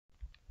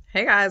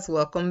Hey guys,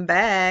 welcome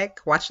back.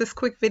 Watch this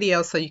quick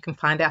video so you can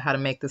find out how to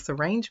make this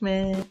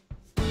arrangement.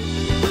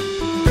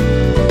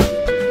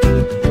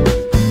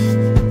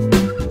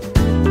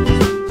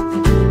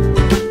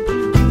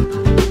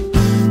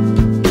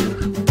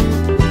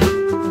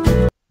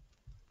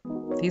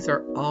 These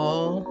are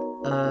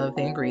all of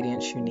the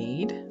ingredients you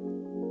need.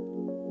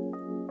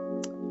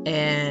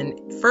 And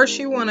first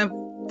you want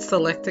to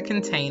select a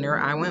container.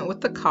 I went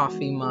with the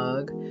coffee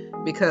mug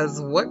because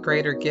what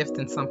greater gift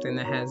than something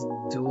that has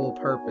dual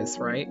purpose,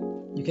 right?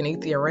 You can eat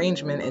the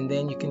arrangement and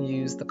then you can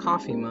use the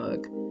coffee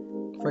mug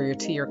for your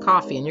tea or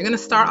coffee. And you're going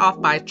to start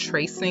off by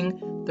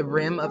tracing the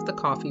rim of the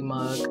coffee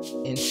mug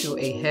into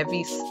a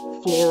heavy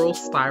floral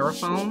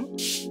styrofoam.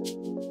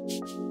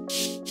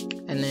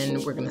 And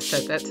then we're going to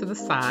set that to the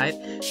side.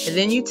 And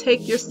then you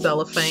take your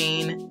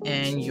cellophane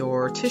and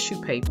your tissue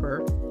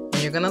paper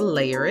and you're going to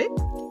layer it.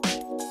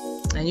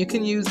 And you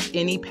can use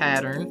any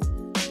pattern.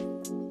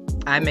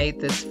 I made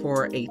this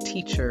for a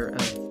teacher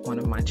of one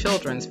of my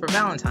children's for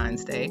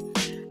Valentine's Day.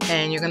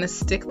 And you're going to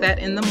stick that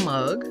in the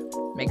mug.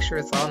 Make sure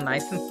it's all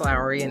nice and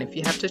flowery. And if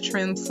you have to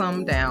trim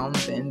some down,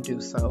 then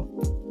do so.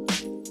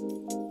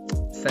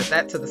 Set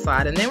that to the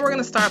side. And then we're going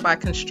to start by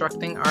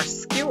constructing our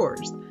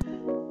skewers.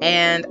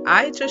 And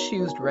I just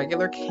used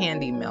regular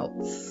candy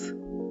melts.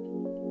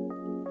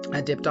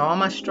 I dipped all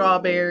my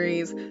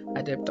strawberries.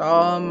 I dipped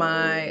all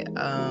my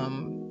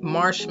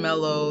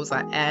marshmallows.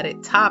 I added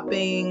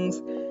toppings.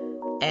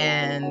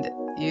 And,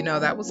 you know,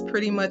 that was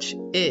pretty much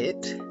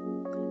it.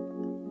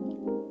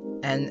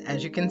 And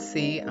as you can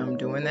see, I'm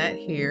doing that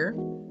here.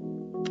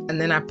 And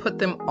then I put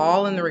them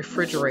all in the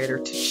refrigerator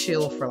to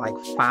chill for like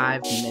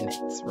 5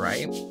 minutes,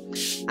 right?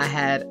 I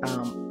had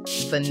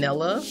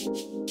vanilla,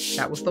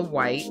 that was the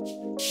white,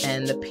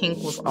 and the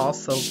pink was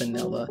also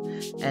vanilla,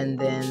 and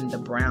then the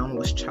brown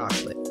was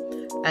chocolate.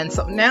 And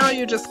so now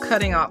you're just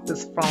cutting out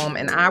this foam,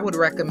 and I would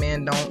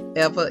recommend don't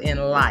ever in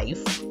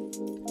life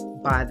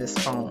buy this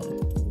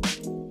foam.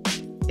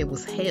 It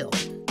was hell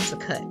to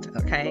cut,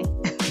 okay?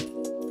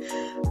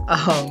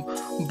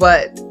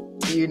 But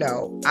you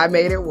know, I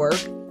made it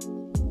work.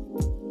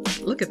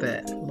 Look at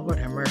that, Lord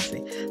have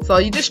mercy. So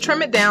you just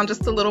trim it down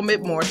just a little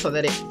bit more so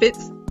that it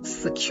fits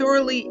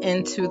securely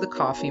into the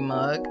coffee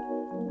mug.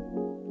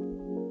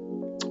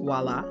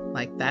 Voila,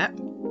 like that.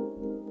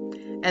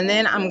 And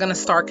then I'm gonna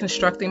start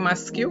constructing my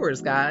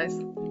skewers, guys.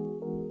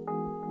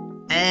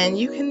 And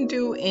you can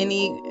do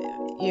any,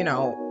 you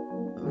know,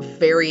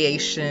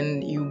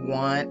 variation you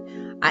want.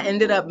 I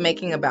ended up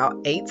making about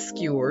 8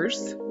 skewers,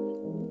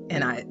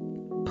 and I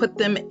put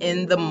them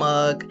in the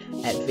mug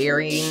at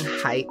varying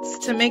heights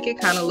to make it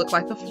kind of look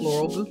like a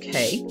floral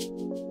bouquet.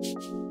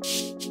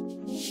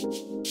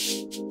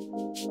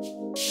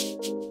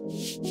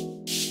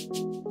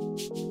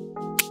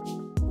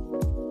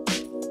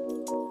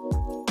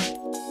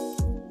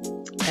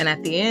 And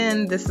at the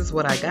end, this is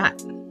what I got.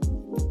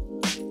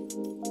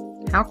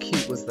 How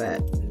cute was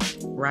that,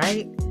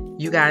 right?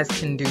 You guys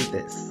can do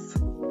this.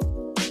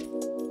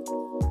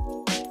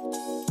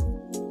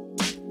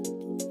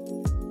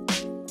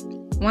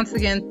 Once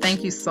again,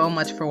 thank you so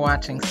much for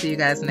watching. See you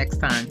guys next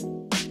time.